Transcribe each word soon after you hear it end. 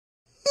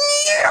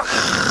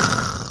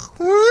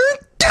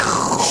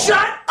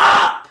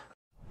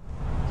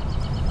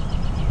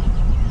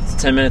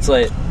10 minutes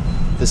late.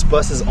 This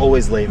bus is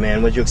always late,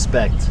 man. What'd you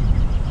expect?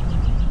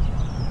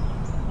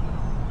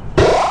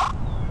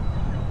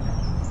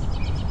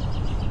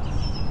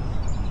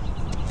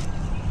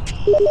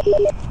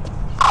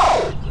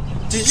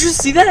 Did you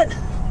see that?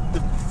 The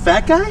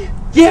fat guy?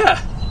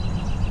 Yeah!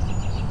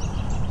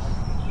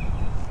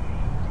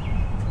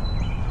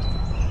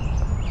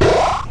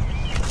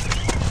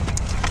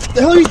 What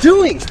the hell are you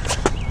doing?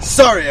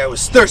 Sorry, I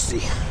was thirsty.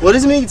 What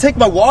does it mean you take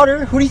my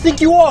water? Who do you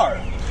think you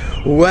are?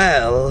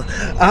 Well,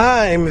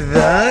 I'm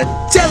the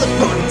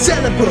teleporting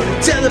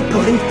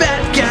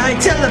fat guy.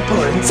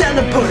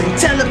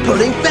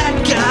 Teleporting fat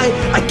guy.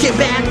 I came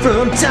back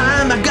from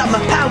time, I got my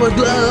power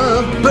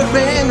glove. Burt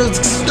Reynolds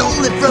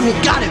stole it from me,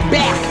 got it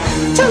back.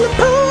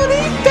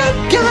 Teleporting fat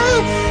guy.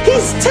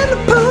 He's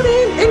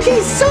teleporting and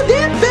he's so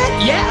damn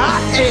fat. Yeah,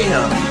 I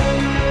am.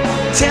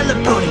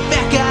 Teleporting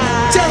fat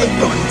guy.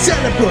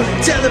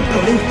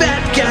 Teleporting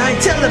fat guy.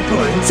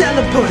 Teleporting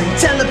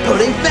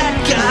fat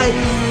guy.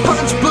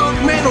 Punch Burt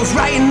Reynolds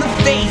right in the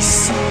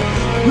face.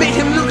 Made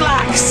him look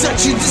like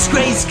such a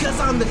disgrace. Cause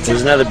I'm the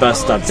There's another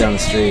bus stop down the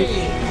street.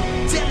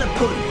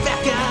 Teleporting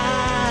fat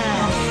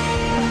guy.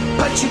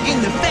 Punching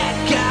in the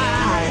fat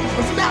guy.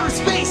 From outer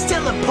space,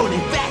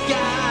 teleporting fat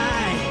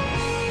guy.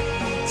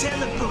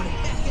 Teleporting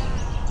fat guy.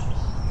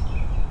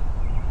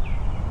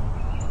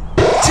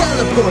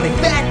 Teleporting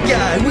fat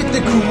guy with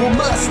the cool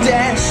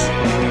mustache.